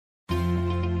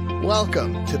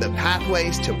Welcome to the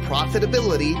Pathways to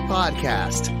Profitability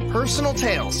podcast, personal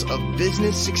tales of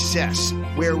business success,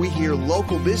 where we hear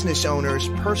local business owners'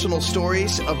 personal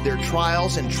stories of their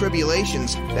trials and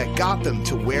tribulations that got them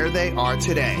to where they are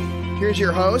today. Here's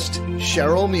your host,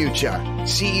 Cheryl Mucha,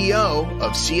 CEO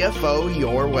of CFO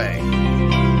Your Way.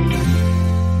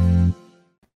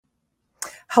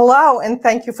 Hello, and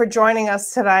thank you for joining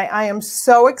us today. I am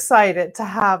so excited to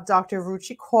have Dr.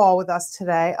 Ruchi Kaul with us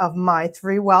today of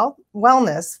My3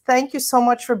 Wellness. Thank you so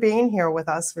much for being here with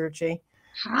us, Ruchi.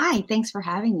 Hi, thanks for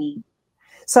having me.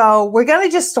 So we're going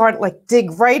to just start,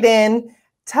 dig right in.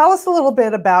 Tell us a little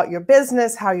bit about your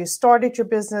business, how you started your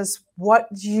business, what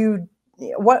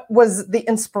was the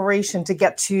inspiration to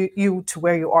get you to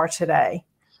where you are today?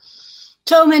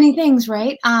 So many things,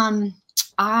 right?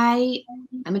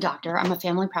 I'm a doctor. I'm a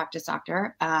family practice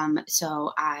doctor.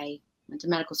 So I went to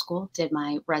medical school, did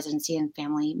my residency in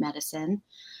family medicine.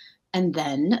 And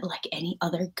then, like any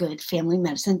other good family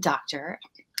medicine doctor,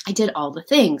 I did all the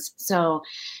things. So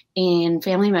in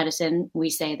family medicine,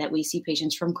 we say that we see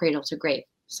patients from cradle to grave.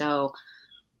 So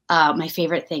my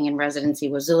favorite thing in residency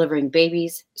was delivering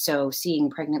babies. So seeing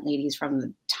pregnant ladies from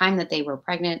the time that they were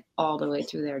pregnant all the way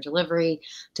through their delivery,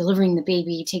 delivering the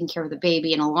baby, taking care of the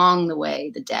baby. And along the way,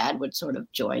 the dad would sort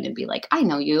of join and be like, I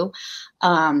know you.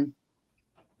 And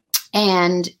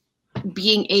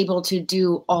being able to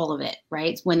do all of it,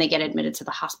 right? When they get admitted to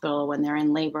the hospital, when they're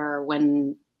in labor,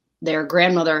 when their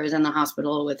grandmother is in the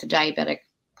hospital with diabetic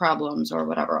problems or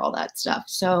whatever, all that stuff.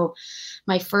 So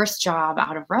my first job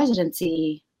out of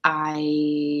residency,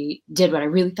 I did what I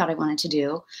really thought I wanted to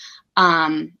do.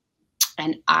 And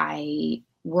I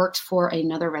worked for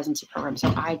another residency program.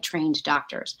 So I trained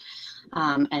doctors.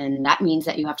 And that means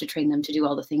that you have to train them to do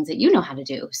all the things that you know how to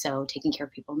do. So taking care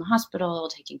of people in the hospital,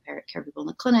 taking care of people in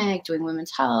the clinic, doing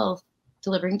women's health,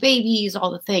 delivering babies,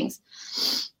 all the things.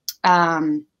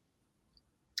 And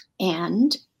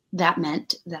that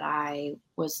meant that I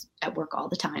was at work all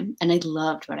the time, and I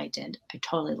loved what I did. I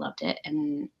totally loved it.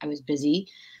 And I was busy.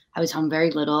 I was home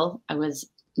very little. I was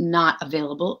not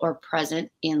available or present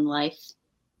in life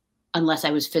unless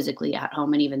I was physically at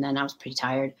home. And even then I was pretty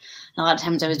tired. And a lot of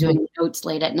times I was doing notes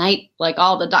late at night, like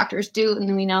all the doctors do.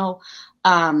 And we know.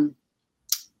 And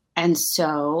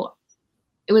so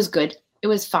it was good. It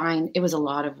was fine. It was a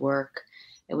lot of work.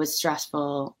 It was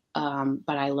stressful.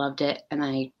 But I loved it. And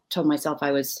I told myself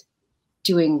I was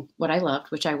doing what I loved,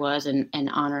 which I was, and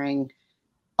honoring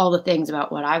all the things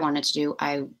about what I wanted to do.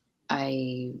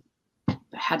 I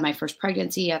had my first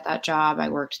pregnancy at that job. I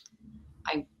worked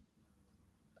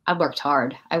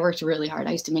hard. I worked really hard.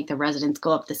 I used to make the residents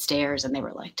go up the stairs, and they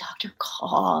were like, Dr.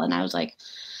 Kaul. And I was like,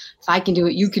 if I can do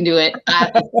it, you can do it.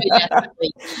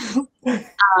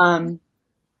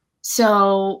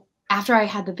 So after I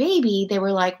had the baby, they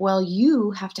were like, well,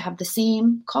 you have to have the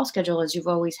same call schedule as you've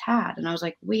always had. And I was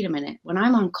like, wait a minute. When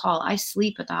I'm on call, I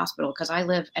sleep at the hospital because I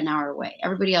live an hour away.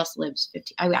 Everybody else lives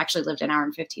I actually lived an hour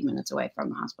and 15 minutes away from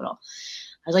the hospital.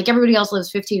 I was like, everybody else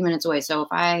lives 15 minutes away. So if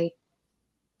I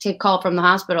take call from the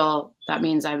hospital, that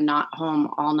means I'm not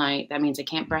home all night. That means I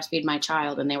can't breastfeed my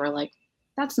child. And they were like,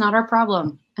 that's not our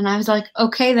problem. And I was like,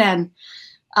 okay, then.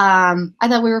 I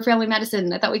thought we were family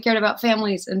medicine. I thought we cared about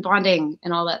families and bonding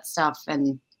and all that stuff.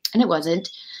 And it wasn't.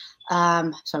 So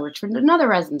I worked for another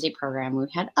residency program. We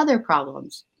had other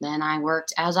problems. Then I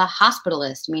worked as a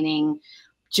hospitalist, meaning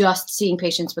just seeing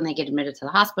patients when they get admitted to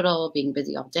the hospital, being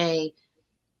busy all day.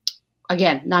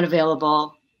 Again, not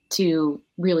available to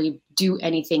really do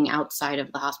anything outside of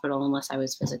the hospital unless I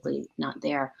was physically not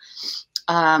there.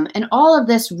 And all of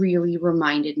this really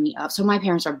reminded me of, so my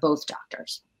parents are both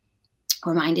doctors.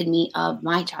 Reminded me of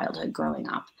my childhood growing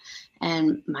up.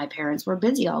 And my parents were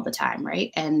busy all the time,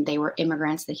 right? And they were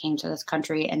immigrants. They came to this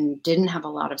country and didn't have a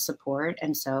lot of support.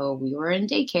 And so we were in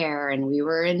daycare, and we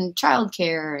were in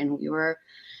childcare, and we were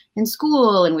in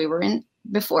school, and we were in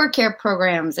before care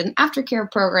programs and after care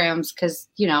programs. Cause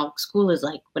school is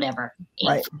like whatever,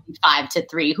 8:45 to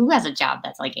 3. Who has a job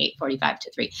that's like 8:45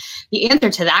 to 3? The answer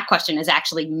to that question is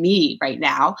actually me right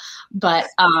now. But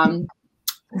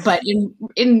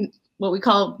in what we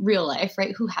call real life,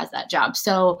 right? Who has that job?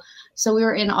 So we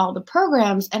were in all the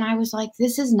programs, and I was like,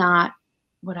 this is not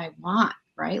what I want,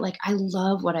 right? Like, I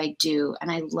love what I do, and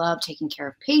I love taking care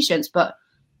of patients, but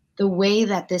the way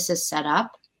that this is set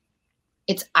up,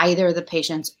 it's either the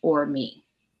patients or me,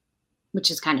 which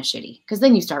is kind of shitty. Because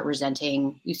then you start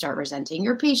resenting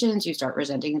your patients, you start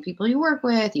resenting the people you work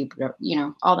with,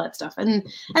 all that stuff. And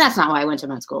that's not why I went to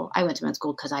med school. I went to med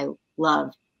school because I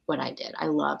love what I did. I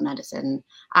love medicine.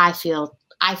 I feel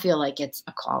like it's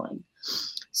a calling.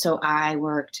 So I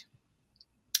worked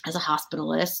as a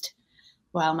hospitalist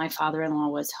while my father-in-law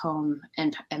was home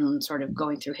and sort of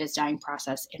going through his dying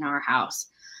process in our house.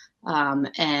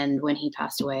 And when he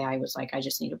passed away, I was like, I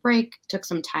just need a break, took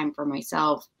some time for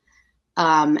myself.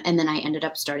 And then I ended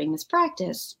up starting this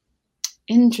practice.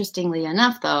 Interestingly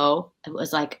enough, though, it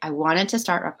was like I wanted to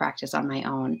start a practice on my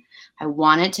own. I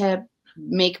wanted to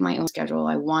make my own schedule.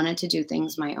 I wanted to do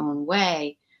things my own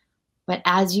way. But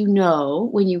as you know,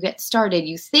 when you get started,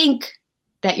 you think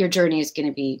that your journey is going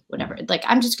to be whatever. Like,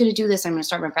 I'm just going to do this. I'm going to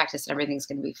start my practice and everything's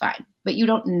going to be fine. But you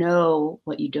don't know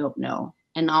what you don't know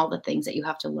and all the things that you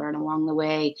have to learn along the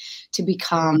way to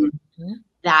become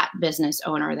that business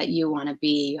owner that you want to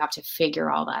be. You have to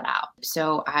figure all that out.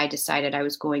 So I decided I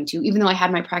was going to, even though I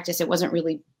had my practice, it wasn't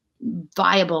really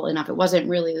viable enough. It wasn't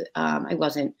really, I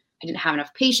didn't have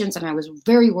enough patience, and I was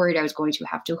very worried I was going to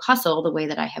have to hustle the way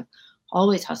that I have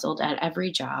always hustled at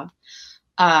every job,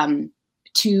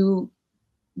 to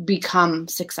become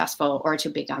successful or to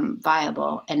become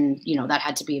viable. And, that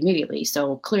had to be immediately.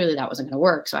 So clearly that wasn't going to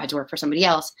work. So I had to work for somebody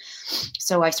else.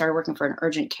 So I started working for an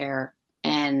urgent care,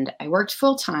 and I worked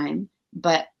full time,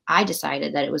 but I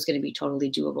decided that it was going to be totally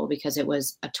doable because it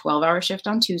was a 12-hour shift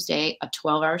on Tuesday, a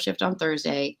 12-hour shift on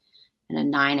Thursday, and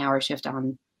a 9-hour shift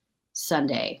on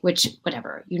Sunday, which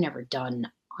whatever, you never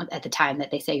done at the time that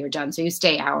they say you're done. So you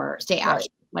stay out, right,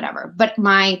 whatever. But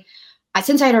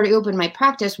since I had already opened my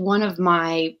practice, one of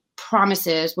my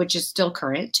promises, which is still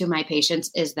current to my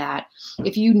patients, is that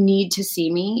if you need to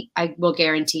see me, I will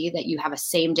guarantee that you have a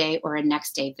same day or a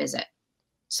next day visit.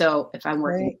 So if I'm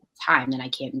working time, then I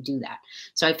can't do that.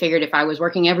 So I figured if I was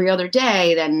working every other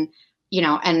day, then,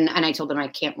 and I told them I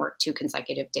can't work 2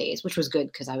 consecutive days, which was good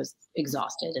because I was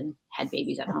exhausted and had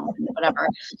babies at home and whatever.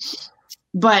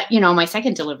 But, my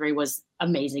second delivery was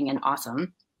amazing and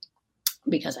awesome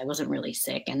because I wasn't really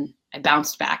sick, and I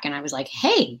bounced back and I was like,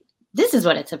 hey, this is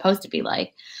what it's supposed to be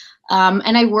like.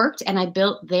 And I worked and I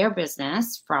built their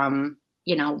business from,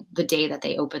 the day that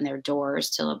they opened their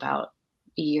doors till about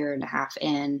a year and a half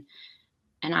in.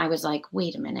 And I was like,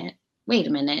 wait a minute.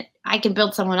 I can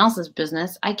build someone else's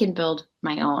business. I can build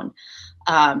my own.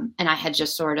 And I had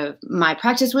just my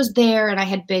practice was there, and I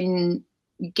had been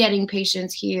getting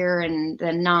patients here and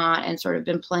then not, and sort of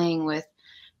been playing with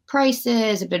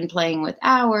prices, been playing with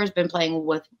hours, been playing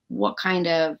with what kind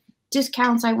of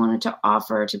discounts I wanted to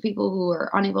offer to people who are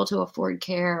unable to afford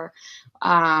care,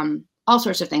 all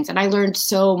sorts of things. And I learned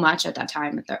so much at that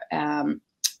time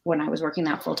when I was working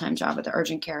that full-time job at the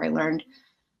urgent care. I learned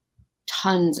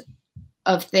tons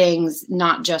of things,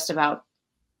 not just about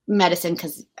medicine,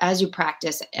 because as you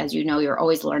practice, as you know, you're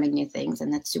always learning new things,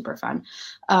 and that's super fun.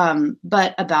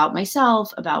 But about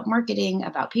myself, about marketing,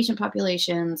 about patient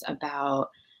populations, about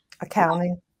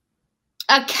accounting.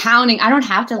 I don't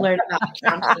have to learn about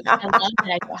accounting. I love that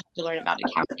I don't have to learn about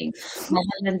accounting. My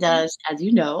husband does, as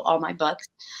you know, all my books.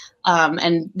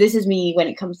 And this is me when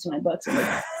it comes to my books.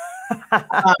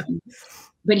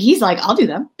 But he's like, I'll do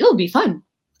them. It'll be fun.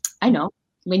 I know.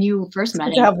 When you first met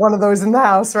him. You have one of those in the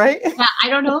house, right? Yeah, I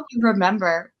don't know if you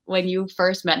remember when you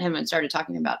first met him and started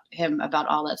talking about him, about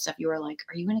all that stuff. You were like,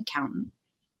 are you an accountant?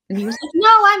 And he was like, no,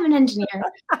 I'm an engineer.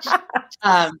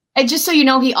 And just so you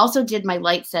know, he also did my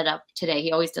light setup today.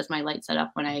 He always does my light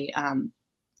setup when I'm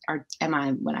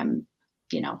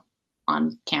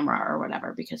on camera or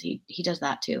whatever, because he does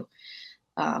that too.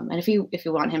 And if you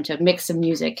want him to mix some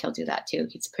music, he'll do that too.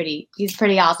 He's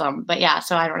pretty awesome. But yeah,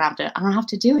 so I don't have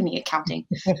to do any accounting.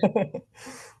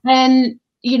 And,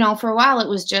 for a while it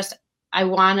was just, I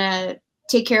want to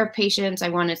take care of patients. I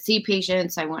want to see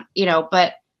patients.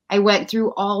 But I went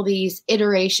through all these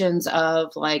iterations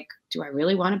of like, do I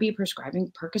really want to be prescribing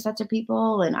Percocet to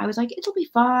people? And I was like, it'll be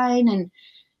fine. And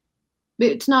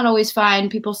it's not always fine.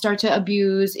 People start to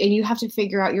abuse, and you have to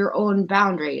figure out your own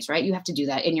boundaries, right? You have to do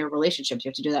that in your relationships. You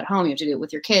have to do that at home. You have to do it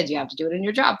with your kids. You have to do it in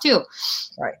your job too.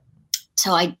 Right.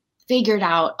 So I figured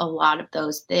out a lot of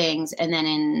those things. And then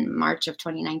in March of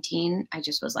 2019, I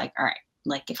just was like, all right,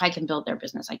 like if I can build their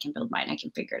business, I can build mine. I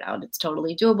can figure it out. It's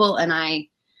totally doable. And I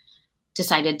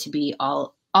decided to be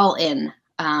all in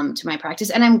to my practice.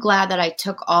 And I'm glad that I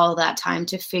took all that time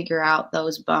to figure out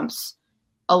those bumps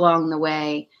along the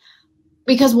way.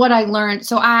 Because what I learned,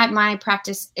 my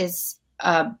practice is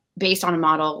based on a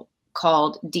model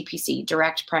called DPC,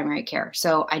 direct primary care.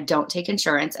 So I don't take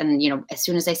insurance. And, as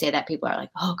soon as I say that, people are like,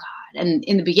 oh God. And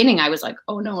in the beginning, I was like,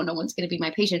 oh no one's going to be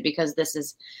my patient because this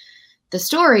is the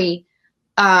story.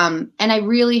 And I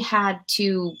really had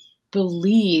to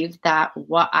believe that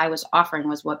what I was offering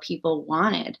was what people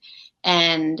wanted.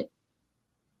 And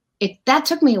that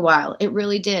took me a while. It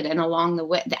really did. And along the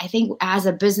way, I think as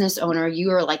a business owner, you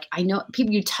are like, I know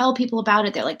people, you tell people about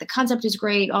it. They're like, the concept is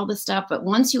great, all this stuff. But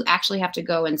once you actually have to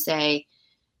go and say,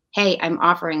 hey, I'm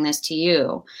offering this to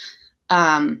you.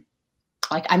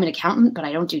 Like, I'm an accountant, but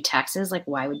I don't do taxes. Like,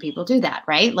 why would people do that?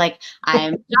 Right? Like,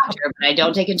 I'm a doctor, but I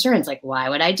don't take insurance. Like, why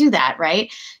would I do that?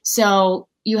 Right? So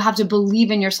you have to believe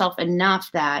in yourself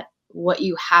enough that what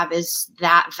you have is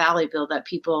that valuable that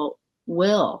people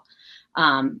will.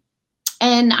 And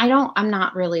I'm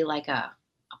not really like a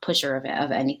pusher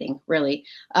of anything really.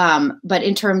 But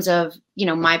in terms of,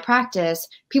 my practice,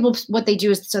 people, what they do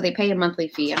is, so they pay a monthly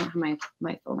fee. I don't have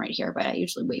my phone right here, but I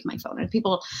usually wave my phone, and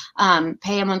people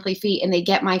pay a monthly fee and they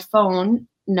get my phone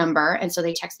number. And so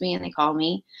they text me and they call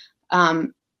me.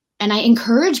 And I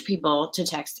encourage people to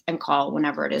text and call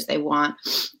whenever it is they want.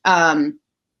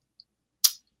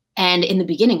 And in the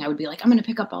beginning, I would be like, I'm going to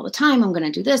pick up all the time. I'm going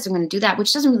to do this. I'm going to do that,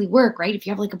 which doesn't really work, right? If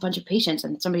you have like a bunch of patients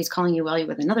and somebody's calling you while you're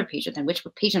with another patient, then which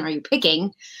patient are you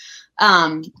picking?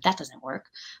 That doesn't work.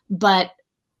 But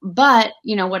what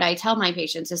I tell my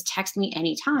patients is text me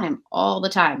anytime, all the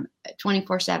time,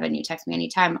 24/7. You text me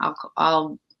anytime.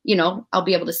 I'll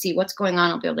be able to see what's going on.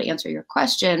 I'll be able to answer your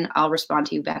question. I'll respond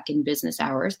to you back in business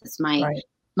hours. That's my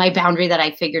boundary that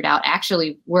I figured out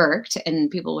actually worked,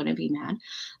 and people wouldn't be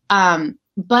mad.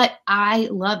 But I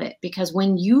love it because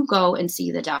when you go and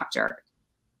see the doctor,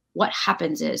 what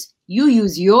happens is you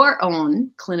use your own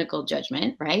clinical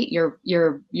judgment, right?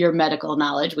 Your medical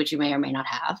knowledge, which you may or may not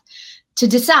have, to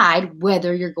decide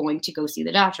whether you're going to go see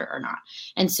the doctor or not.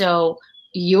 And so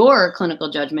your clinical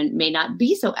judgment may not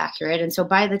be so accurate. And so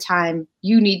by the time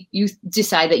you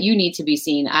decide that you need to be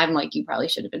seen, I'm like, you probably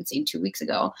should have been seen 2 weeks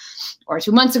ago or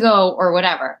 2 months ago or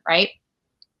whatever, right?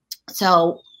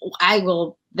 So I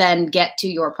will then get to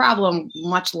your problem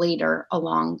much later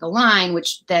along the line,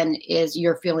 which then is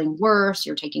you're feeling worse,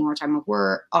 you're taking more time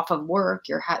off of work,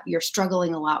 you're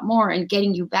struggling a lot more, and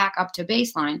getting you back up to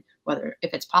baseline,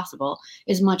 if it's possible,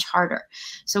 is much harder.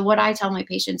 So what I tell my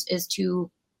patients is to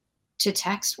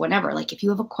text whenever. Like, if you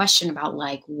have a question about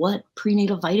like what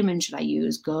prenatal vitamin should I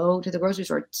use, go to the grocery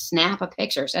store, snap a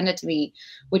picture, send it to me.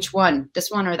 Which one,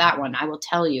 this one or that one? I will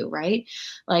tell you, right?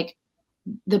 Like,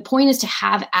 the point is to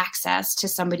have access to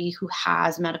somebody who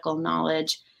has medical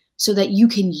knowledge so that you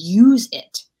can use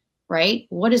it, right?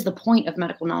 What is the point of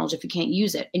medical knowledge if you can't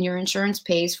use it? And your insurance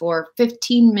pays for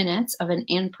 15 minutes of an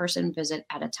in-person visit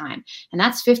at a time. And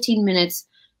that's 15 minutes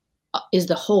is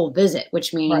the whole visit,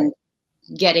 which means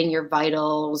getting your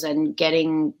vitals and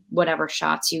getting whatever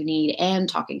shots you need and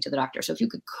talking to the doctor. So if you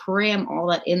could cram all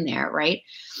that in there, right?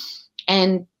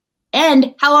 And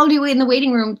how long do you wait in the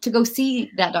waiting room to go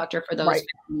see that doctor for those 15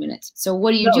 minutes? So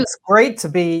what do you do? It's great to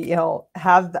be,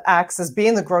 have the access, be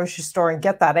in the grocery store and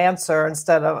get that answer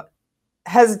instead of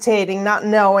hesitating, not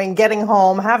knowing, getting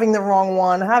home, having the wrong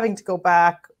one, having to go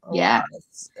back. Yeah.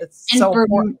 It's so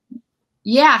important.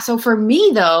 Yeah. So for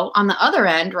me though, on the other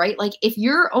end, right? Like, if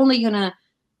you're only going to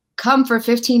come for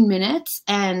 15 minutes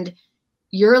and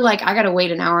you're like, I got to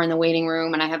wait an hour in the waiting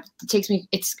room and I'm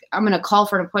going to call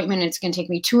for an appointment and it's going to take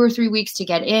me 2 or 3 weeks to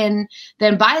get in.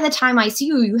 Then by the time I see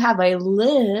you, you have a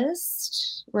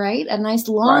list, right? A nice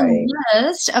long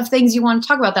list of things you want to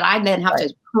talk about that I then have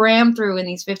to cram through in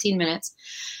these 15 minutes.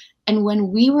 And when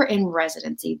we were in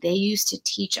residency, they used to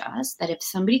teach us that if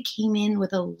somebody came in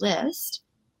with a list,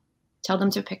 tell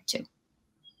them to pick 2.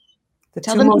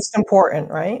 The most important,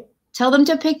 right? Tell them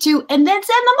to pick 2 and then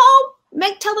send them home.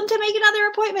 Tell them to make another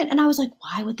appointment. And I was like,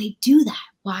 why would they do that?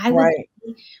 Why would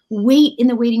they wait in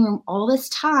the waiting room all this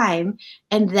time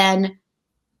and then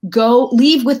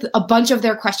leave with a bunch of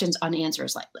their questions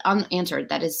unanswered?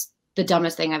 That is the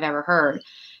dumbest thing I've ever heard.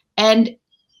 And,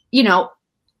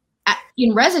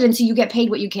 in residency, you get paid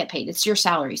what you get paid. It's your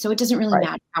salary. So it doesn't really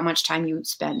matter how much time you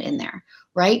spend in there,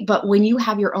 right? But when you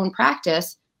have your own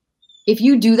practice, if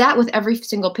you do that with every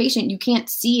single patient, you can't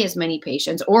see as many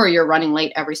patients, or you're running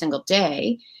late every single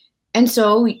day. And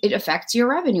so it affects your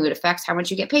revenue. It affects how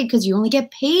much you get paid because you only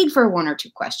get paid for 1 or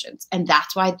 2 questions. And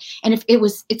that's why, and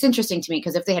it's interesting to me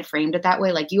because if they had framed it that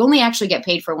way, like, you only actually get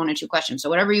paid for 1 or 2 questions. So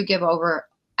whatever you give over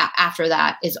after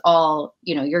that is all,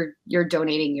 you're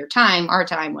donating your time, our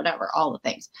time, whatever, all the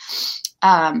things.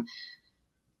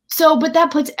 But that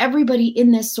puts everybody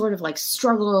in this sort of like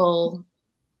struggle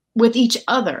with each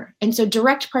other. And so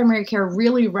direct primary care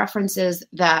really references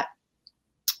that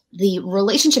the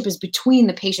relationship is between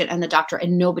the patient and the doctor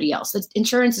and nobody else. The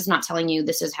insurance is not telling you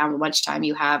this is how much time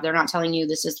you have. They're not telling you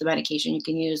this is the medication you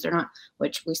can use. They're not,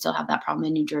 which we still have that problem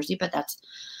in New Jersey, but that's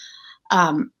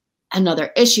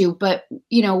another issue. But,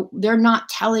 they're not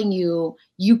telling you,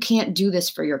 you can't do this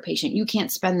for your patient. You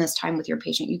can't spend this time with your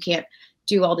patient. You can't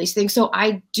do all these things. So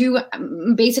I do,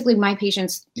 basically my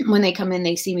patients, when they come in,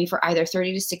 they see me for either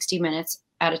 30 to 60 minutes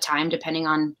at a time, depending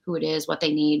on who it is, what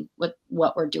they need,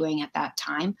 what we're doing at that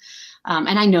time.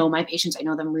 And I know my patients, I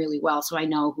know them really well. So I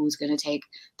know who's going to take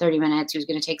 30 minutes, who's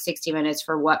going to take 60 minutes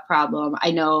for what problem.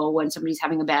 I know when somebody's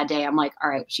having a bad day, I'm like, all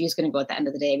right, she's going to go at the end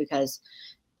of the day because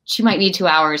she might need 2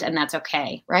 hours and that's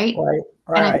okay. Right. Right.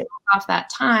 And I block off that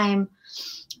time.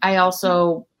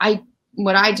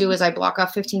 What I do is I block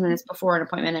off 15 minutes before an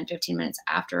appointment and 15 minutes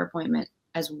after appointment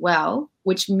as well,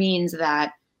 which means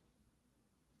that,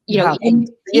 you have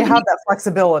that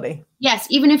flexibility. Yes.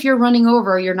 Even if you're running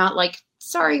over, you're not like,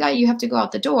 sorry, guy, you have to go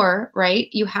out the door, right?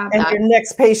 You have and that. Your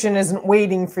next patient isn't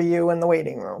waiting for you in the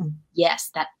waiting room. Yes.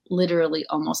 That literally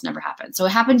almost never happens. So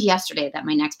it happened yesterday that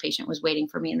my next patient was waiting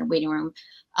for me in the waiting room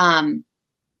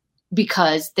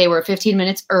because they were 15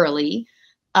 minutes early,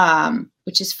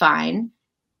 which is fine.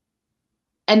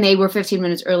 And they were 15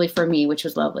 minutes early for me, which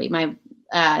was lovely.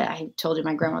 I told you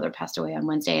my grandmother passed away on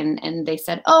Wednesday and they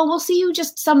said, oh, we'll see you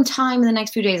just sometime in the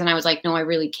next few days. And I was like, no, I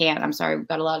really can't. I'm sorry. We've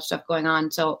got a lot of stuff going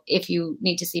on. So if you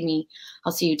need to see me,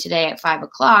 I'll see you today at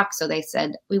 5:00. So they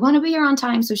said, we want to be here on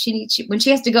time. So when she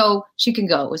has to go, she can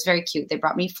go. It was very cute. They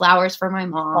brought me flowers for my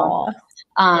mom.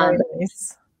 Very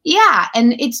nice. Yeah.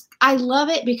 And I love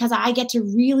it because I get to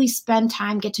really spend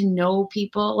time, get to know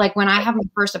people. Like when I have my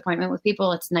first appointment with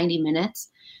people, it's 90 minutes.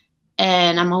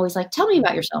 And I'm always like, tell me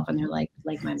about yourself. And they're like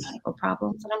my medical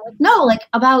problems. And I'm like, no, like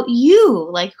about you.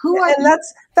 Like who are you? And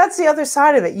that's the other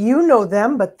side of it. You know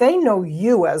them, but they know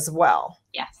you as well.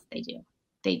 Yes, they do.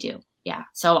 They do. Yeah.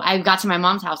 So I got to my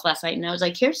mom's house last night and I was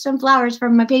like, here's some flowers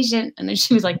from my patient. And then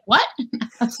she was like, what?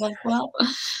 I was like, well,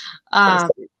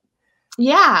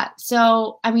 yeah.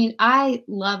 So, I mean, I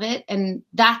love it. And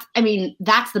that's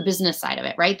the business side of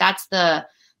it, right? That's the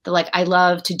like, I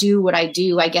love to do what I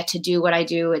do. I get to do what I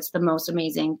do. It's the most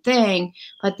amazing thing.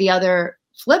 But the other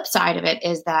flip side of it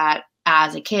is that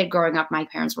as a kid growing up, my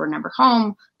parents were never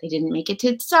home. They didn't make it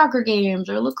to soccer games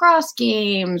or lacrosse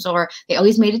games, or they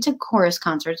always made it to chorus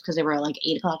concerts because they were like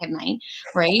 8:00 at night.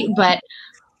 Right.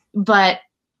 But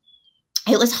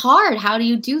it was hard. How do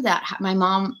you do that? My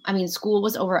mom, school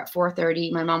was over at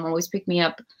 4:30. My mom always picked me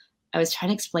up. I was trying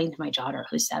to explain to my daughter,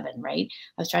 who's 7, right?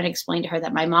 I was trying to explain to her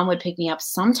that my mom would pick me up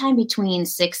sometime between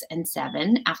 6 and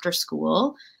 7 after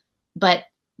school, but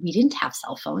we didn't have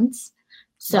cell phones.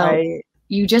 So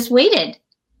you just waited.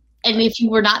 And if you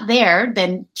were not there,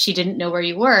 then she didn't know where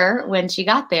you were when she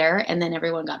got there. And then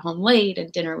everyone got home late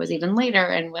and dinner was even later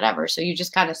and whatever. So you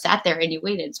just kind of sat there and you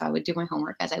waited. So I would do my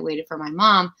homework as I waited for my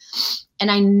mom.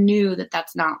 And I knew that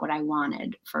that's not what I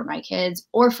wanted for my kids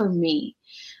or for me.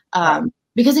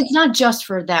 Because it's not just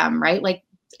for them, right? Like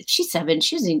she's 7,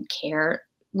 she doesn't care.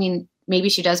 I mean, maybe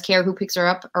she does care who picks her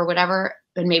up or whatever.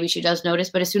 And maybe she does notice,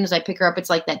 but as soon as I pick her up, it's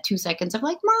like that 2 seconds of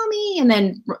like, mommy. And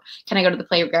then can I go to the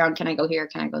playground? Can I go here?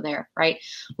 Can I go there? Right.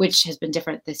 Which has been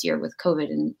different this year with COVID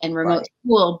and remote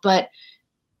school. But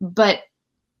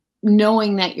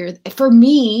knowing that for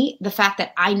me, the fact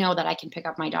that I know that I can pick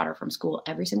up my daughter from school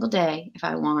every single day if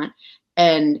I want,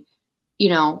 and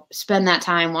spend that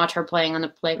time, watch her playing on the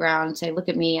playground and say, look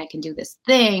at me, I can do this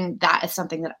thing. That is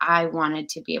something that I wanted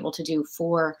to be able to do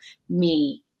for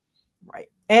me. Right.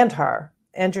 And her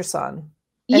and your son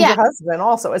and your husband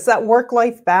also. It's that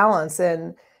work-life balance.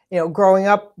 And, growing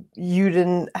up, you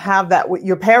didn't have that.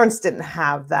 Your parents didn't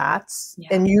have that. Yeah.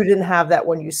 And you didn't have that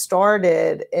when you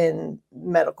started in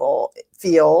medical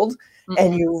field. Mm-hmm.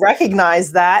 And you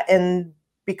recognize that, and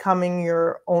becoming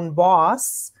your own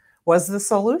boss was the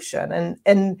solution.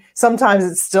 And sometimes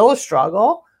it's still a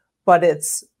struggle, but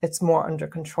it's more under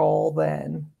control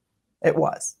than it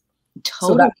was.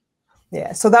 Totally.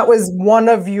 So that was one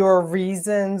of your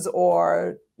reasons,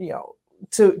 or,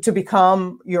 to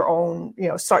become your own,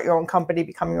 start your own company,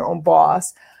 become your own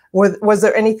boss. Was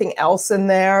there anything else in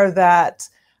there that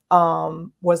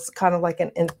was kind of like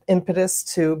an impetus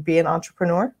to be an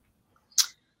entrepreneur?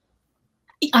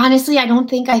 Honestly, I don't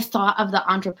think I thought of the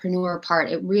entrepreneur part.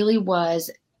 It really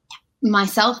was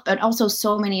myself, but also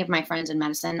so many of my friends in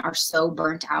medicine are so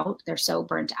burnt out. They're so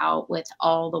burnt out with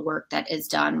all the work that is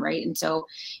done, right? And so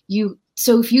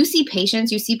if you see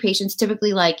patients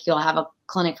typically, like you'll have a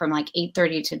clinic from like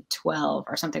 8:30 to 12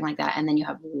 or something like that. And then you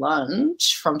have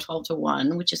lunch from 12 to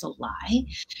 1, which is a lie.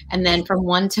 And then from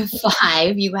 1 to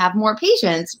 5, you have more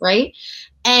patients, right?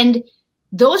 And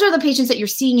those are the patients that you're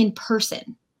seeing in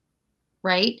person.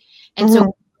 Right. And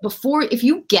so if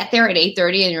you get there at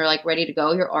 8:30 and you're like ready to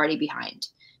go, you're already behind,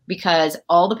 because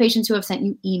all the patients who have sent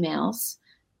you emails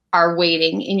are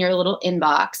waiting in your little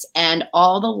inbox, and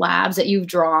all the labs that you've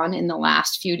drawn in the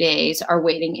last few days are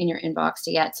waiting in your inbox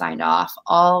to get signed off.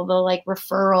 All the like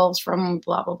referrals from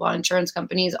blah, blah, blah insurance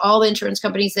companies, all the insurance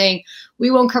companies saying,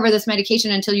 we won't cover this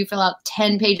medication until you fill out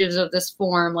 10 pages of this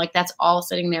form. Like that's all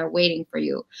sitting there waiting for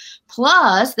you.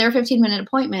 Plus they're 15-minute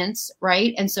appointments,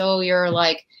 right? And so you're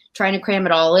like trying to cram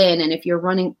it all in. And if you're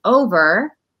running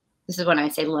over, this is when I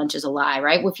say lunch is a lie,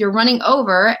 right? If you're running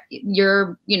over,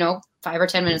 you're, 5 or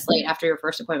 10 minutes late after your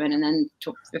first appointment, and then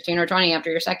 15 or 20 after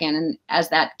your second. And as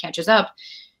that catches up,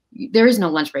 there is no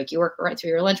lunch break. You work right through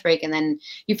your lunch break, and then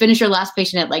you finish your last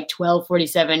patient at like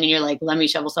 12:47, and you're like, let me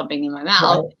shovel something in my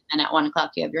mouth. Right. And at 1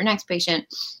 o'clock, you have your next patient,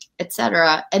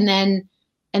 etc. And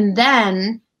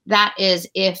then that is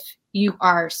if you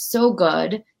are so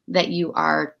good that you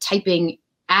are typing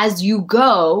as you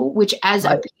go, which as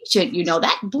a patient,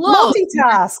 that blows.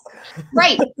 Multitask.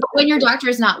 Right. But when your doctor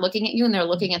is not looking at you and they're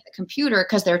looking at the computer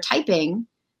because they're typing,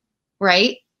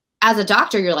 right? As a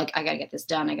doctor, you're like, I got to get this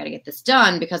done. I got to get this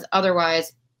done because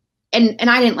otherwise, and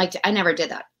I never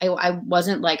did that. I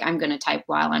wasn't like, I'm going to type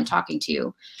while I'm talking to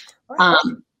you.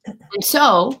 And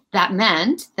so that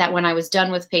meant that when I was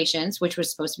done with patients, which was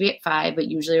supposed to be at 5, but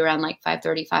usually around like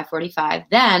 5:30, 5:45,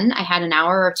 then I had an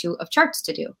hour or two of charts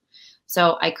to do.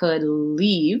 So I could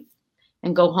leave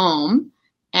and go home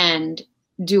and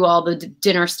do all the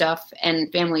dinner stuff and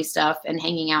family stuff and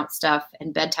hanging out stuff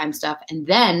and bedtime stuff, and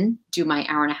then do my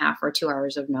hour and a half or 2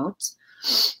 hours of notes.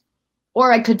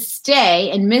 Or I could stay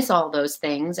and miss all those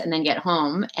things and then get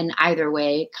home, and either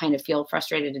way kind of feel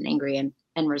frustrated and angry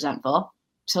and resentful.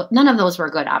 So none of those were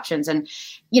good options. And,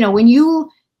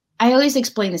 I always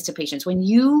explain this to patients. When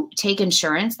you take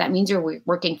insurance, that means you're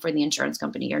working for the insurance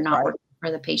company. You're not working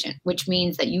for the patient, which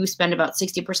means that you spend about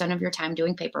 60% of your time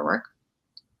doing paperwork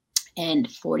and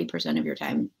 40% of your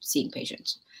time seeing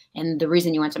patients. And the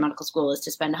reason you went to medical school is to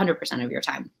spend 100% of your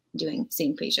time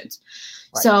seeing patients.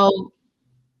 Right. So,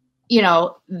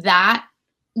 that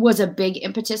was a big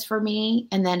impetus for me.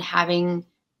 And then having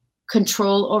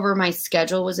control over my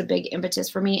schedule was a big impetus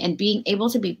for me, and being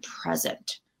able to be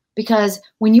present. Because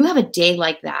when you have a day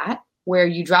like that, where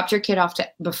you dropped your kid off to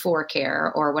before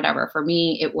care or whatever, for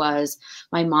me, it was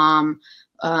my mom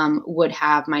would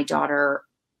have my daughter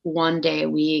 1 day a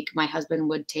week. My husband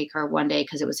would take her 1 day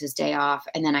because it was his day off.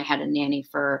 And then I had a nanny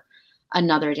for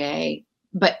another day.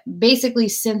 But basically,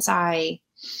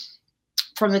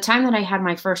 from the time that I had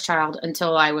my first child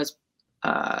until I was,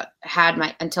 my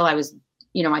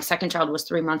second child was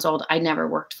 3 months old, I never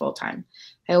worked full time.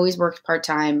 I always worked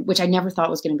part-time, which I never thought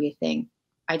was going to be a thing.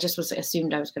 I just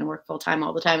assumed I was going to work full time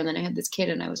all the time. And then I had this kid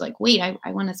and I was like, wait, I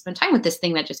want to spend time with this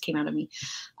thing that just came out of me.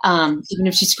 Even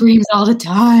if she screams all the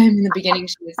time. In the beginning,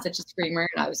 she was such a screamer.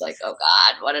 And I was like, oh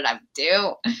God, what did I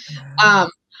do?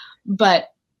 But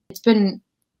it's been,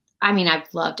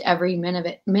 I've loved every minute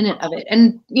of it.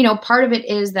 And, part of it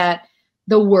is that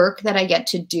the work that I get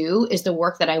to do is the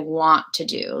work that I want to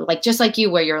do. Like, just like you,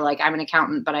 where you're like, I'm an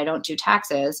accountant, but I don't do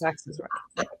taxes. Taxes,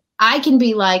 right. I can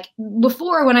be like,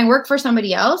 before, when I worked for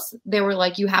somebody else, they were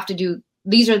like, you have to do,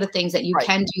 these are the things that you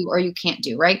can do or you can't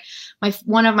do, right?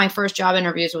 One of my first job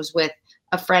interviews was with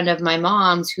a friend of my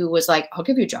mom's who was like, I'll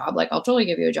give you a job. Like, I'll totally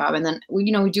give you a job. And then, we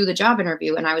do the job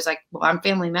interview. And I was like, well, I'm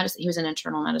family medicine. He was an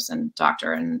internal medicine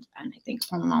doctor and I think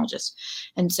pulmonologist.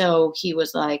 And so I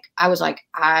was like,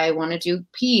 I want to do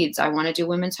peds. I want to do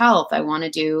women's health. I want to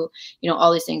do,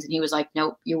 all these things. And he was like,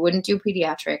 nope, you wouldn't do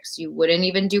pediatrics. You wouldn't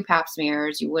even do pap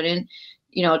smears. You wouldn't,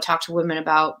 talk to women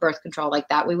about birth control like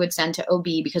that. We would send to OB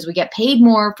because we get paid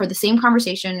more for the same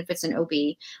conversation if it's an OB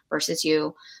versus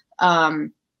you.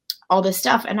 All this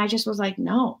stuff. And I just was like,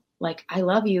 no, like, I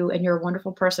love you and you're a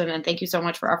wonderful person. And thank you so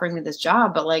much for offering me this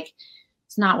job. But like,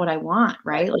 it's not what I want.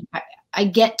 Right. Like I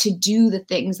get to do the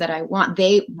things that I want.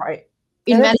 In medicine,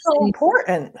 it's so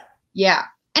important. Yeah.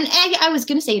 And I was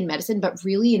going to say in medicine, but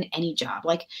really in any job,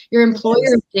 like your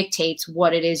employer dictates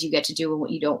what it is you get to do and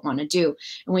what you don't want to do.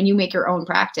 And when you make your own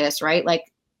practice, right?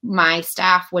 Like, my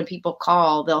staff, when people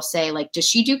call, they'll say like, does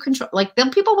she do control? Like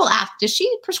people will ask, does she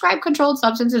prescribe controlled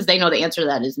substances? They know the answer to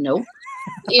that is no,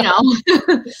 because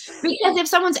if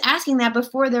someone's asking that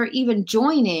before they're even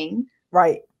joining,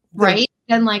 right.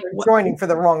 Then like joining for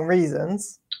the wrong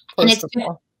reasons. And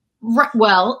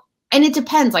and it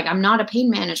depends. Like, I'm not a pain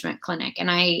management clinic,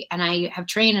 and I have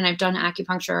trained and I've done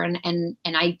acupuncture and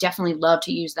I definitely love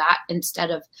to use that instead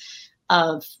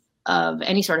of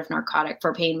any sort of narcotic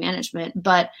for pain management.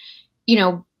 But,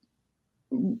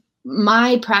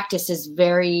 my practice is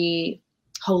very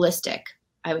holistic.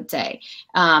 I would say.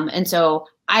 And so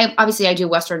I do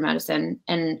Western medicine,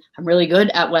 and I'm really good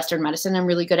at Western medicine. I'm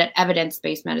really good at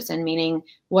evidence-based medicine, meaning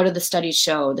what do the studies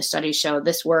show? The studies show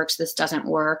this works, this doesn't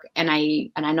work. And I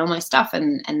know my stuff,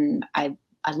 and I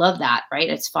love that, right?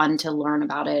 It's fun to learn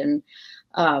about it.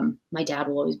 And my dad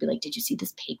will always be like, did you see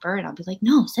this paper? And I'll be like,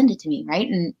 no, send it to me. Right.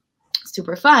 And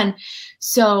super fun.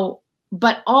 So,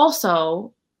 but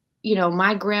also, you know,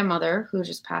 my grandmother, who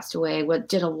just passed away,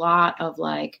 did a lot of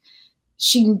like,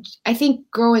 I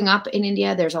think growing up in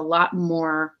India, there's a lot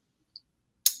more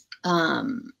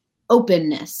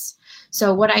openness.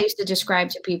 So what I used to describe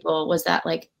to people was that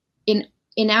like in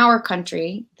our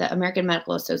country, the American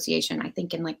Medical Association, I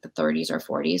think in like the 30s or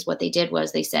 40s, what they did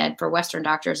was they said for Western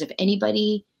doctors, if any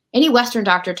Western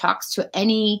doctor talks to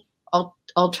any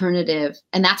alternative,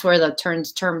 and that's where the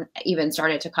term even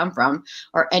started to come from,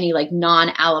 or any like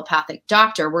non-allopathic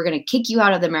doctor, we're going to kick you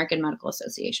out of the American Medical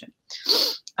Association.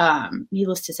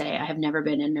 Needless to say, I have never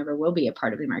been and never will be a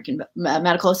part of the American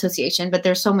Medical Association, but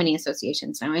there's so many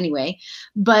associations now anyway.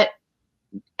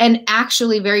 And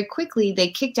actually very quickly, they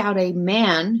kicked out a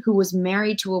man who was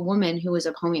married to a woman who was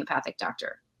a homeopathic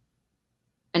doctor.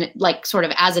 And like sort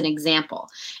of as an example.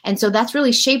 And so that's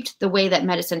really shaped the way that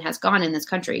medicine has gone in this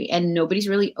country. And nobody's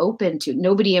really open to,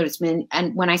 nobody has been,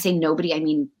 and when I say nobody, I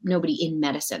mean nobody in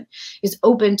medicine is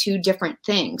open to different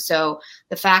things. So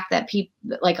the fact that people,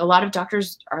 like a lot of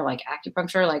doctors are like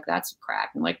acupuncture, like that's crack.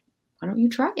 I'm like, why don't you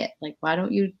try it? Like, why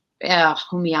don't you,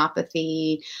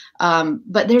 homeopathy.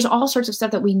 But there's all sorts of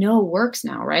stuff that we know works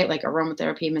now, right? Like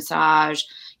aromatherapy, massage,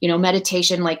 you know,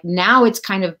 meditation. Like now it's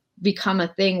kind of become a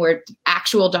thing where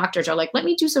actual doctors are like, let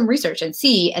me do some research and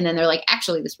see. And then they're like,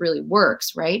 actually, this really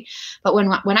works, right? But when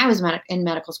I was in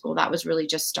medical school, that was really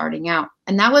just starting out.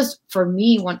 And that was for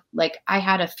me, I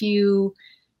had a few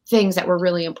things that were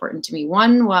really important to me.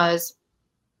 One was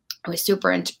I was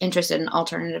super interested in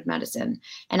alternative medicine.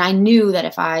 And I knew that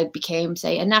if I became,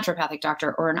 say, a naturopathic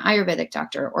doctor or an Ayurvedic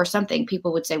doctor or something,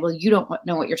 people would say, well, you don't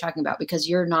know what you're talking about because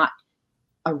you're not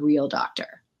a real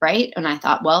doctor, right? And I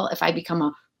thought, well, if I become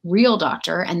a real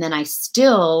doctor and then I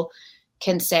still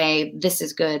can say, this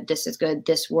is good,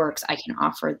 this works, I can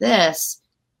offer this,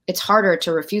 it's harder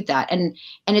to refute that. And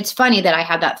it's funny that I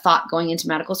had that thought going into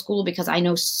medical school because I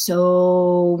know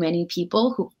so many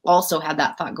people who also had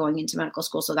that thought going into medical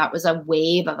school. So that was a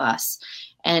wave of us.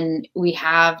 And we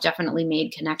have definitely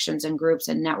made connections and groups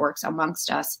and networks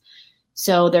amongst us.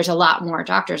 So there's a lot more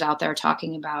doctors out there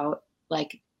talking about,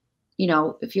 like, you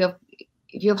know, if you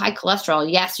have high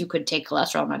cholesterol, yes, you could take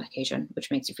cholesterol medication, which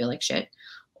makes you feel like shit.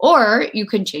 Or you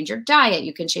can change your diet,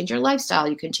 you can change your lifestyle,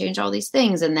 you can change all these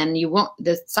things. And then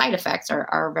the side effects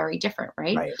are very different,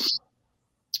 right?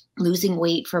 Losing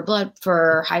weight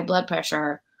for high blood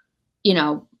pressure, you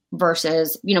know,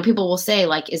 versus, you know, people will say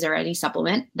like, is there any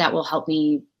supplement that will help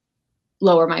me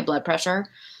lower my blood pressure?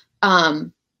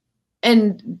 And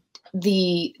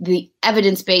the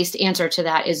evidence-based answer to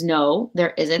that is no,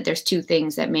 there isn't. There's two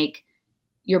things that make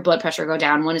your blood pressure go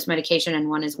down. One is medication and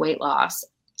one is weight loss.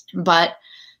 But,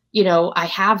 you know, I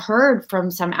have heard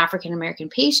from some African-American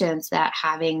patients that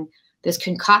having this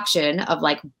concoction of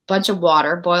like a bunch of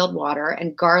water, boiled water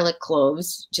and garlic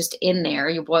cloves just in there,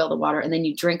 you boil the water and then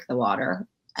you drink the water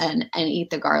and eat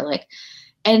the garlic.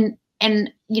 And,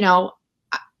 you know,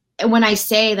 when I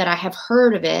say that I have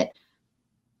heard of it,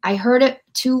 I heard it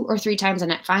 2 or 3 times.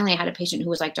 And finally I had a patient who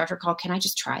was like, Dr. Call, can I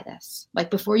just try this?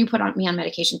 Like before you put me on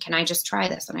medication, can I just try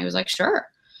this? And I was like, sure,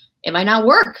 it might not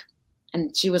work.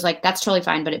 And she was like, that's totally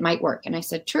fine, but it might work. And I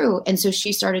said, true. And so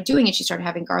she started doing it. She started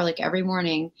having garlic every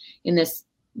morning in this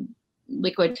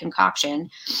liquid concoction.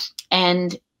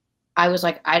 And I was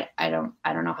like, I don't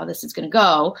know how this is going to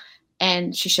go.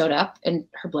 And she showed up and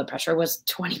her blood pressure was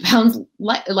 20 pounds,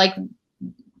 like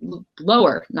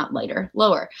lower, not lighter,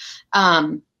 lower.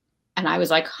 And I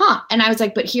was like, huh. And I was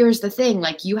like, but here's the thing,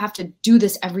 like you have to do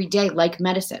this every day, like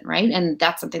medicine, right? And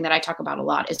that's something that I talk about a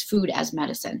lot is food as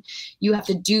medicine. You have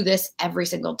to do this every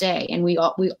single day. And we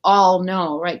all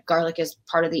know, right? Garlic is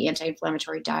part of the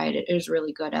anti-inflammatory diet. It is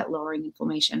really good at lowering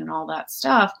inflammation and all that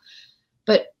stuff.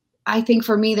 But I think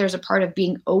for me, there's a part of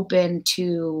being open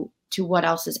to what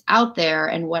else is out there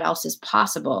and what else is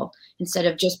possible instead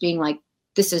of just being like,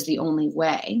 this is the only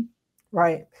way.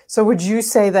 Right. So would you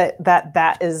say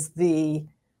that is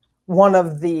one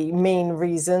of the main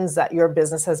reasons that your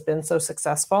business has been so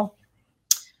successful?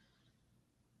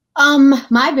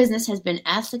 My business has been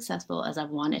as successful as I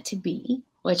want it to be,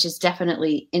 which is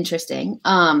definitely interesting.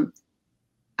 Like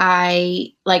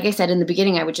I said in the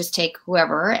beginning, I would just take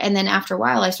whoever. And then after a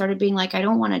while, I started being like, I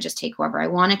don't want to just take whoever. I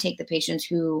want to take the patients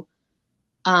who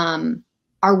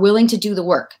are willing to do the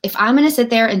work. If I'm going to sit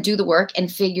there and do the work and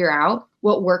figure out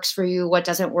what works for you, what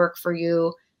doesn't work for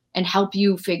you, and help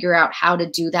you figure out how to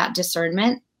do that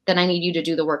discernment, then I need you to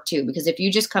do the work too. Because if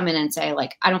you just come in and say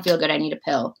like, I don't feel good, I need a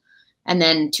pill. And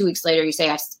then 2 weeks later you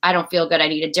say, I don't feel good, I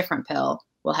need a different pill.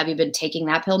 Well, have you been taking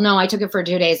that pill? No, I took it for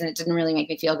 2 days and it didn't really make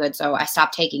me feel good. So I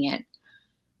stopped taking it,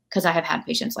 because I have had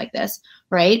patients like this,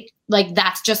 right? Like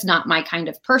that's just not my kind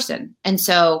of person. And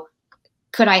so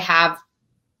could I have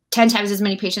 10 times as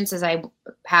many patients as I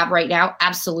have right now?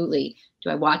 Absolutely. Do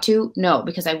I want to? No,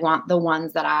 because I want the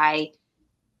ones that I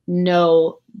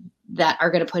know that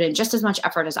are going to put in just as much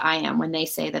effort as I am when they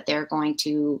say that they're going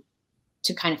to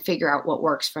kind of figure out what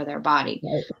works for their body.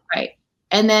 Right.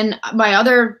 And then my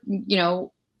other,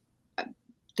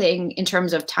 thing in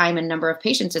terms of time and number of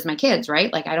patients is my kids,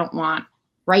 right? Like I don't want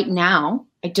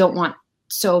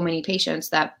so many patients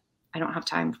that I don't have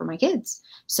time for my kids.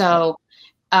 So,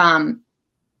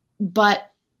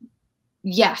 but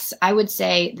yes, I would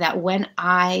say that when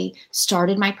I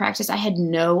started my practice, I had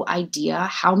no idea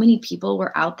how many people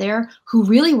were out there who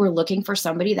really were looking for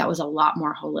somebody that was a lot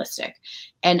more holistic.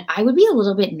 And I would be a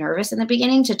little bit nervous in the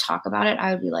beginning to talk about it.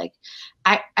 I would be like,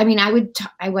 I would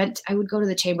go to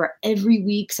the chamber every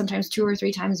week, sometimes 2 or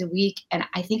 3 times a week. And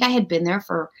I think I had been there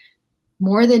for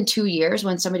more than 2 years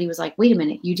when somebody was like, wait a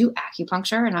minute, you do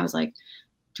acupuncture? And I was like,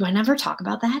 do I never talk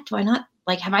about that? Do I not,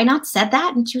 like, have I not said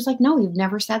that? And she was like, no, you've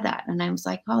never said that. And I was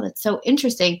like, oh, that's so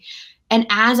interesting. And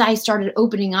as I started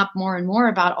opening up more and more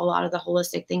about a lot of the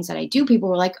holistic things that I do, people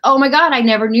were like, oh my God, I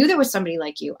never knew there was somebody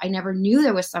like you. I never knew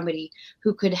there was somebody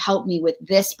who could help me with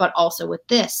this, but also with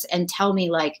this, and tell me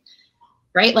like,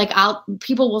 right? Like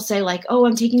people will say like, oh,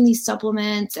 I'm taking these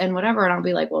supplements and whatever. And I'll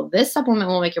be like, well, this supplement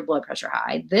will make your blood pressure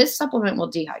high. This supplement will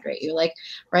dehydrate you. Like,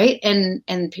 right. And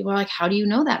people are like, how do you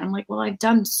know that? And I'm like, well, I've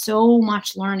done so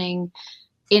much learning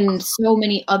in so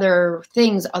many other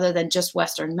things other than just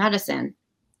Western medicine.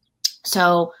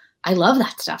 So I love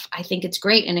that stuff. I think it's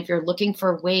great. And if you're looking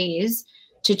for ways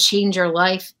to change your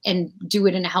life and do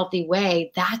it in a healthy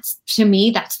way, to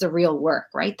me, that's the real work,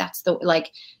 right? That's the,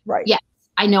 like, right. Yeah.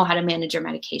 I know how to manage your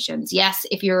medications. Yes,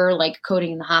 if you're like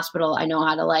coding in the hospital, I know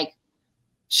how to like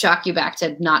shock you back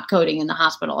to not coding in the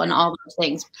hospital and all those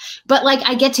things. But like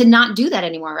I get to not do that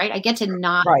anymore, right? I get to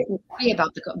not worry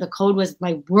about the code. Was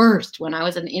my worst. When I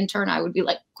was an intern, I would be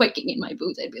like quaking in my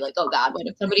boots. I'd be like, oh God, what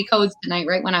if somebody codes tonight,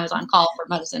 right? When I was on call for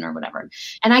medicine or whatever.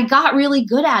 And I got really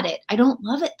good at it. I don't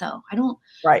love it though.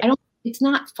 It's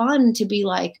not fun to be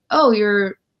like, oh,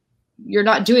 you're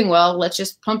not doing well. Let's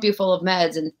just pump you full of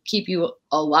meds and keep you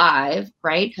alive.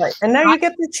 Right. And now you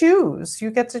get to choose.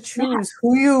 You get to choose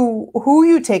who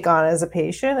you take on as a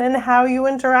patient and how you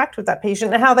interact with that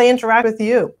patient and how they interact with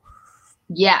you.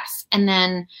 Yes. And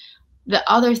then the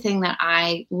other thing that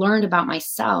I learned about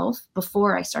myself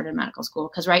before I started medical school,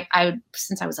 because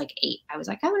since I was like 8, I was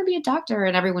like, I want to be a doctor.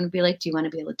 And everyone would be like, do you want to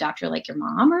be a doctor like your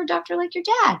mom or a doctor like your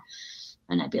dad?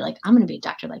 And I'd be like, I'm going to be a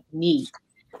doctor like me.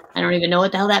 I don't even know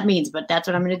what the hell that means, but that's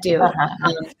what I'm going to do.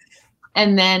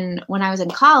 And then when I was in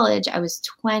college, I was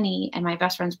 20 and my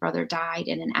best friend's brother died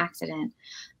in an accident.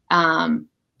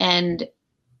 And,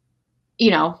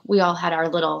 we all had our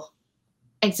little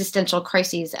existential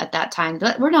crises at that time.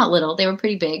 But we're not little, they were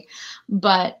pretty big.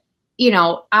 But,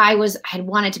 I had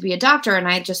wanted to be a doctor, and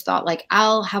I just thought like,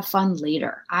 I'll have fun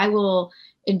later. I will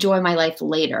enjoy my life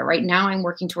later. Right now I'm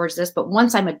working towards this, but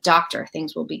once I'm a doctor,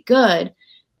 things will be good.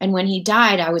 And when he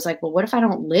died, I was like, well, what if I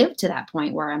don't live to that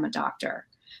point where I'm a doctor?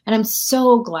 And I'm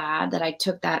so glad that I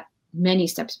took that many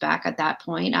steps back at that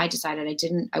point. I decided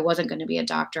I wasn't going to be a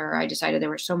doctor. I decided there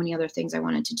were so many other things I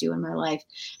wanted to do in my life.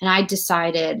 And I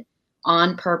decided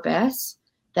on purpose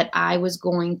that I was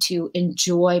going to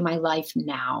enjoy my life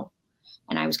now.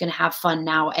 And I was going to have fun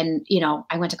now. And,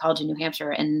 I went to college in New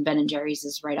Hampshire, and Ben & Jerry's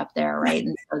is right up there, right?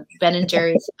 And so Ben &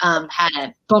 Jerry's had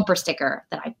a bumper sticker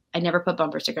that I never put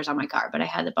bumper stickers on my car, but I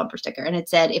had the bumper sticker, and it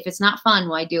said, if it's not fun,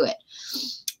 why do it?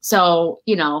 So,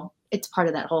 it's part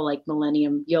of that whole like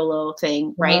millennium YOLO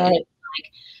thing, right? And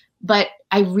but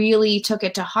I really took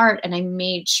it to heart, and I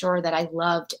made sure that I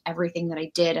loved everything that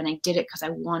I did, and I did it because I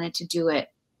wanted to do it.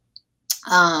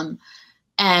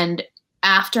 And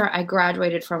after I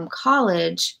graduated from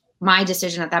college, my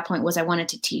decision at that point was I wanted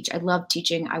to teach. I loved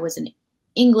teaching. I was an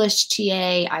English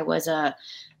TA. I was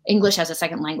English as a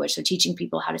second language, so teaching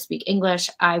people how to speak English.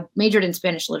 I majored in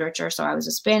Spanish literature, so I was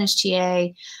a Spanish TA.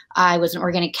 I was an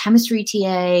organic chemistry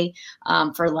TA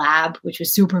for lab, which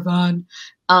was super fun.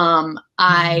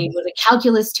 I was a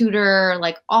calculus tutor,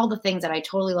 like all the things that I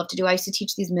totally love to do. I used to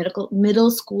teach these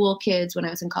middle school kids when I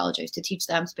was in college. I used to teach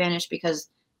them Spanish because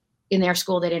in their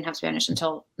school, they didn't have Spanish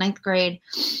until 9th grade.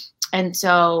 And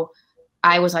so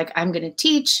I was like, I'm going to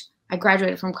teach. I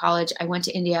graduated from college. I went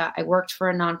to India. I worked for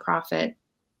a nonprofit,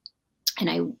 and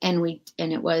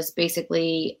it was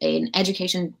basically an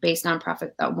education-based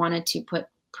nonprofit that wanted to put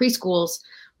preschools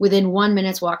within 1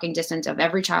 minute's walking distance of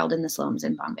every child in the slums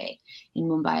in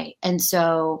Mumbai. And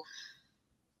so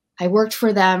I worked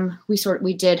for them.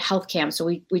 We did health camps. So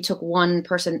we took one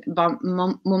person.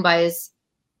 Mumbai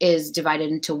is divided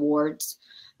into wards.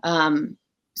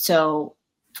 So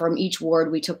from each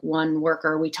ward, we took one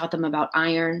worker. We taught them about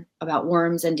iron, about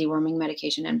worms and deworming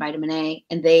medication and vitamin A.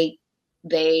 And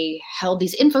they held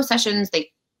these info sessions.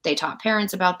 They taught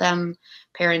parents about them.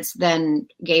 Parents then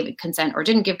gave consent or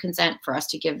didn't give consent for us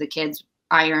to give the kids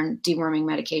iron, deworming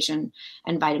medication,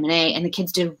 and vitamin A. And the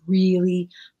kids did really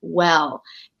well.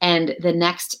 And the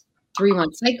next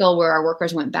 3-month cycle where our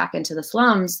workers went back into the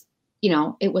slums,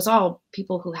 it was all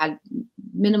people who had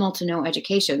minimal to no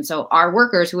education. So our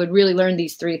workers who had really learned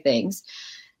these 3 things,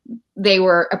 they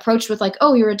were approached with like,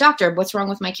 oh, you're a doctor. What's wrong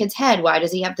with my kid's head? Why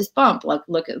does he have this bump? Like,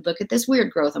 look at this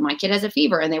weird growth. And my kid has a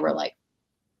fever. And they were like,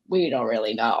 we don't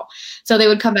really know. So they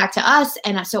would come back to us.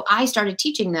 And so I started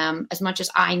teaching them as much as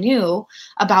I knew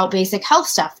about basic health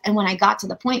stuff. And when I got to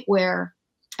the point where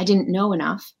I didn't know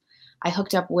enough, I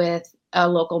hooked up with a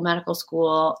local medical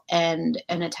school and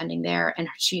attending there. And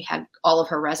she had all of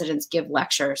her residents give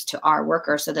lectures to our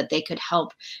workers so that they could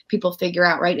help people figure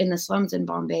out, right in the slums in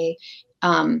Bombay.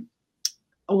 A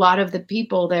lot of the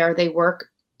people there, they work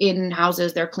in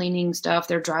houses, they're cleaning stuff,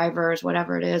 they're drivers,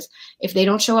 whatever it is. If they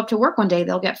don't show up to work one day,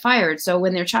 they'll get fired. So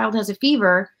when their child has a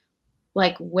fever,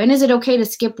 like, when is it okay to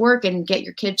skip work and get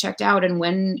your kid checked out? And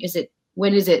when is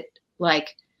it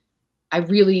like, I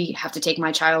really have to take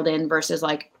my child in versus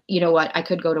like, you know what, I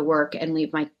could go to work and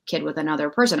leave my kid with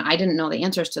another person. I didn't know the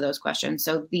answers to those questions.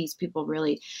 So these people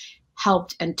really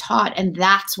helped and taught. And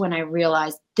that's when I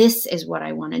realized this is what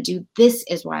I want to do. This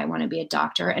is why I want to be a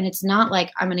doctor. And it's not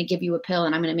like I'm going to give you a pill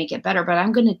and I'm going to make it better, but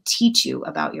I'm going to teach you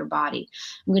about your body.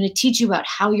 I'm going to teach you about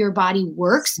how your body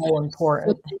works. So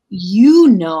important. So you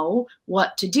know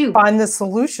what to do. Find the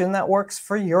solution that works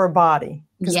for your body.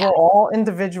 Because we're all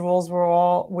individuals.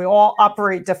 We all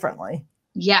operate differently.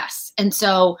 Yes. And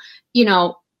so,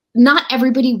 not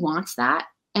everybody wants that.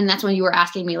 And that's when you were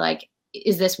asking me, like,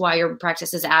 is this why your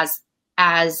practice is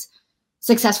as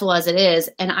successful as it is?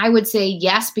 And I would say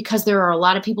yes, because there are a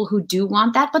lot of people who do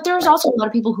want that, but there's also a lot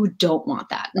of people who don't want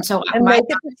that. And so they get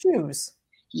to choose.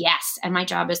 Yes. And my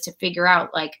job is to figure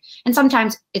out, like, and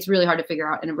sometimes it's really hard to figure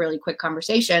out in a really quick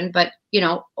conversation, but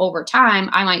over time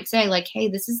I might say like, hey,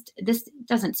 this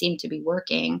doesn't seem to be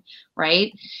working.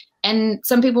 Right. And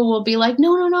some people will be like,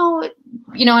 no, and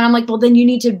I'm like, well, then you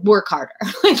need to work harder.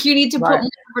 Like, you need to put more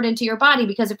effort into your body,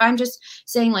 because if I'm just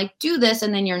saying like, do this,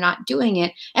 and then you're not doing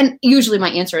it. And usually my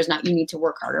answer is not, you need to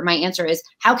work harder. My answer is,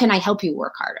 how can I help you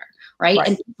work harder? Right.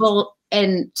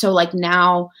 And so like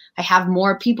now I have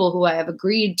more people who I have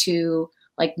agreed to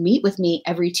like meet with me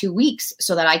every 2 weeks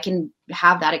so that I can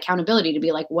have that accountability to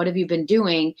be like, what have you been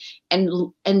doing?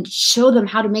 And show them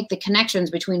how to make the connections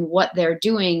between what they're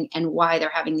doing and why they're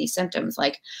having these symptoms.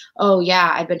 Like, oh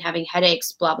yeah, I've been having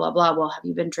headaches, blah, blah, blah. Well, have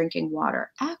you been drinking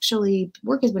water? Actually,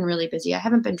 work has been really busy. I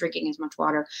haven't been drinking as much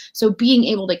water. So being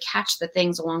able to catch the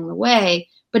things along the way,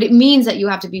 but it means that you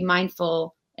have to be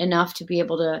mindful enough to be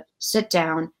able to sit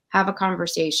down, have a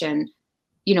conversation,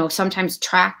 sometimes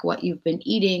track what you've been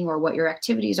eating or what your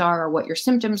activities are or what your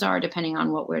symptoms are, depending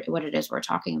on what it is we're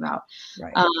talking about.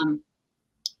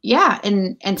 Right.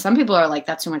 And some people are like,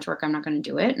 that's too much work, I'm not going to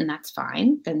do it. And that's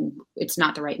fine. Then it's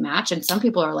not the right match. And some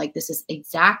people are like, this is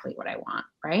exactly what I want.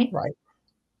 Right. Right.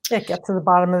 Get to the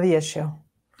bottom of the issue.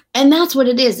 And that's what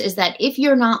it is that if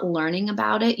you're not learning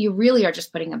about it, you really are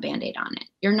just putting a Band-Aid on it.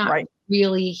 You're not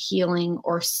really healing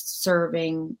or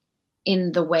serving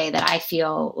in the way that I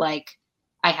feel like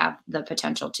I have the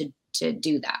potential to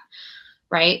do that,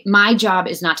 right? My job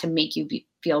is not to make you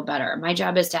feel better. My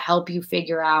job is to help you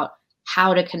figure out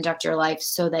how to conduct your life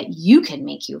so that you can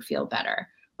make you feel better,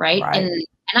 right? And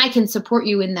I can support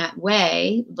you in that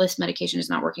way. This medication is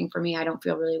not working for me. I don't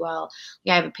feel really well.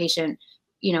 Yeah, I have a patient,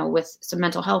 with some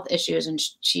mental health issues, and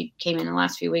she came in the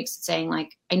last few weeks saying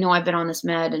like, I know I've been on this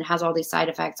med and it has all these side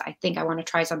effects. I think I want to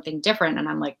try something different. And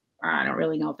I'm like, I don't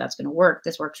really know if that's going to work.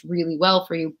 This works really well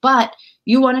for you, but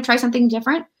you want to try something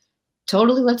different?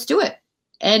 Totally, let's do it.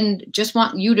 And just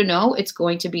want you to know it's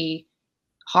going to be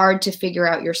hard to figure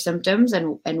out your symptoms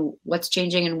and what's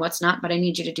changing and what's not, but I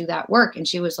need you to do that work. And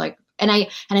she was like, and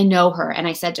I know her, and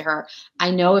I said to her,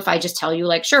 I know if I just tell you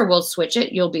like, sure, we'll switch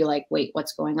it, you'll be like, wait,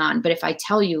 what's going on? But if I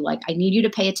tell you like, I need you to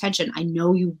pay attention, I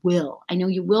know you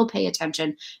will pay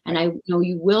attention, and I know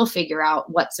you will figure out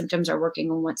what symptoms are working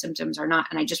and what symptoms are not.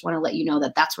 And I just want to let you know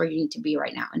that that's where you need to be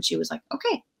right now. And she was like,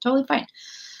 okay, totally fine.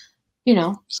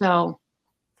 So.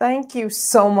 Thank you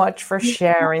so much for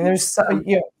sharing. There's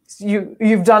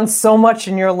you've done so much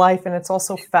in your life, and it's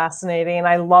also fascinating. And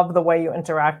I love the way you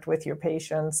interact with your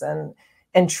patients and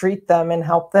treat them and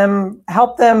help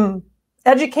them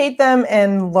educate them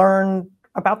and learn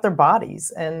about their bodies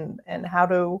and how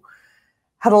to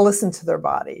listen to their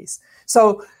bodies.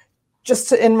 So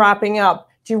just in wrapping up,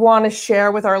 do you want to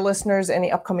share with our listeners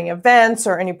any upcoming events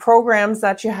or any programs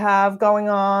that you have going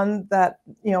on that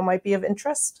might be of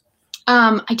interest?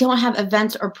 I don't have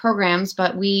events or programs,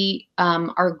 but we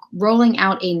are rolling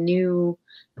out a new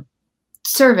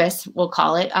service, we'll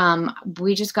call it.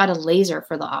 We just got a laser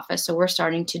for the office. So we're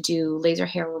starting to do laser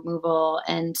hair removal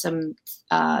and some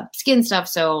skin stuff.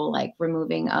 So like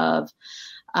removing of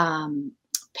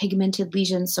pigmented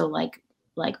lesions. So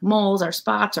like moles or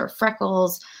spots or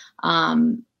freckles,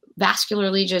 vascular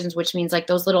lesions, which means like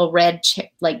those little red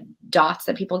like dots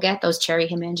that people get, those cherry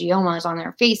hemangiomas on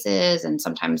their faces, and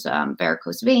sometimes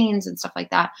varicose veins and stuff like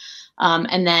that.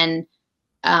 And then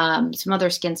some other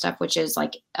skin stuff, which is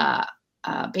like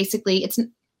basically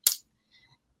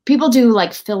people do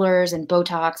like fillers and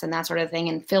Botox and that sort of thing.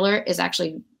 And filler is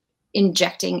actually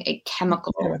injecting a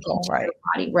chemical into your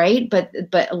body, right? But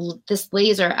this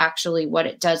laser actually, what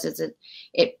it does is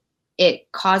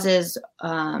it causes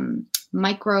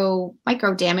micro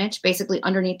damage basically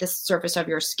underneath the surface of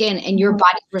your skin, and your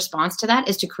body's response to that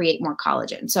is to create more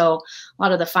collagen. So a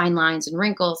lot of the fine lines and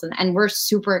wrinkles, and we're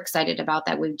super excited about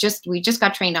that. We just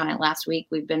got trained on it last week.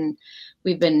 We've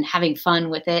been having fun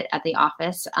with it at the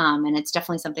office, and it's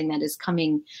definitely something that is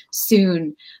coming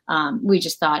soon. We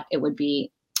just thought it would be.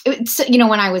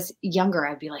 When I was younger,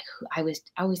 I'd be like, I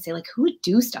always say like, who would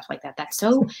do stuff like that? That's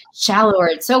so shallow, or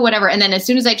it's so whatever. And then as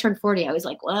soon as I turned 40, I was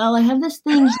like, well, I have this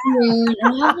thing here.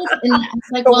 And I was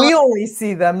like, but we only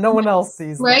see them. No one else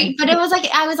sees them. Right. But I was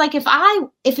like,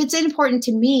 if it's important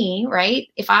to me, right?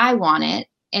 If I want it,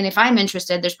 and if I'm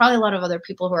interested, there's probably a lot of other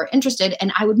people who are interested,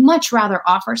 and I would much rather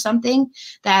offer something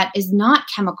that is not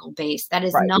chemical based, that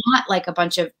is not like a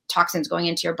bunch of toxins going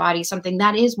into your body, something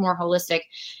that is more holistic.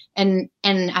 And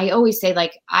I always say,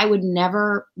 like, I would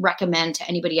never recommend to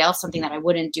anybody else something that I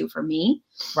wouldn't do for me.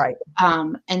 Right.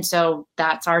 And so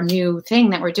that's our new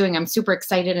thing that we're doing. I'm super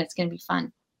excited, and it's going to be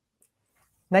fun.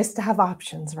 Nice to have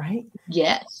options, right?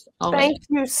 Yes. Always. Thank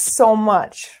you so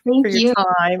much for your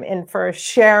time and for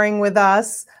sharing with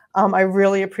us. I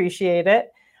really appreciate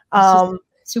it.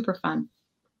 Super fun.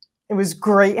 It was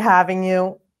great having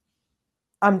you.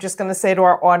 I'm just going to say to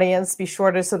our audience, be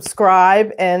sure to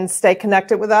subscribe and stay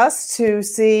connected with us to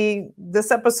see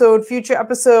this episode, future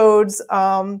episodes.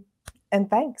 And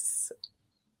thanks.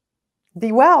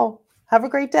 Be well. Have a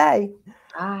great day.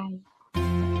 Bye.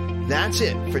 That's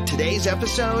it for today's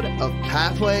episode of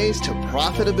Pathways to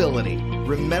Profitability.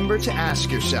 Remember to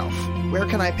ask yourself, where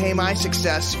can I pay my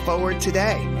success forward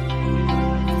today?